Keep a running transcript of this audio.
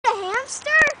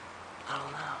I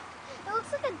don't know. It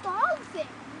looks like a dog thing.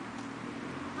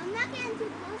 I'm not getting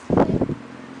too close to it.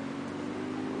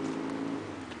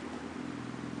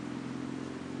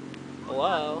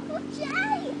 Hello? Oh,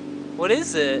 Jay! What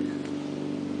is it?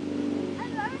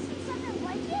 I've never seen something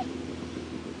like it.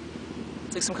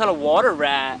 It's like some kind of water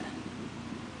rat.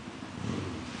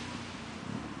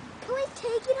 Can we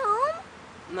take it home?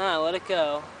 Nah, let it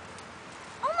go.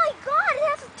 Oh my god, it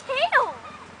has a tail!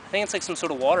 I think it's like some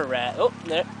sort of water rat. Oh,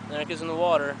 there it goes in the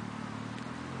water.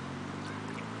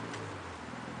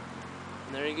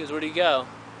 And there he goes. Where'd he go?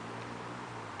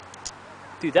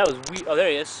 Dude, that was weird. Oh, there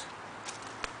he is.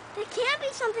 There can't be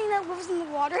something that lives in the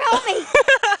water. Help me!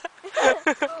 What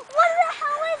the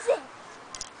hell is it?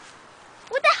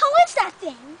 What the hell is that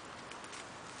thing?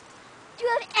 Do you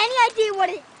have any idea what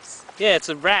it is? Yeah, it's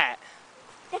a rat.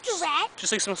 That's a rat?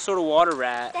 Just like some sort of water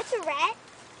rat. That's a rat?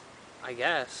 I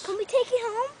guess. Can we take it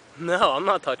home? No, I'm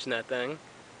not touching that thing.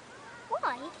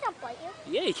 Why? He can't bite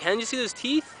you. Yeah, you can. You see those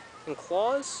teeth and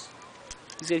claws?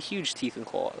 He's got huge teeth and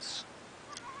claws.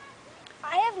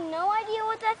 I have no idea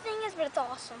what that thing is, but it's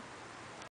awesome.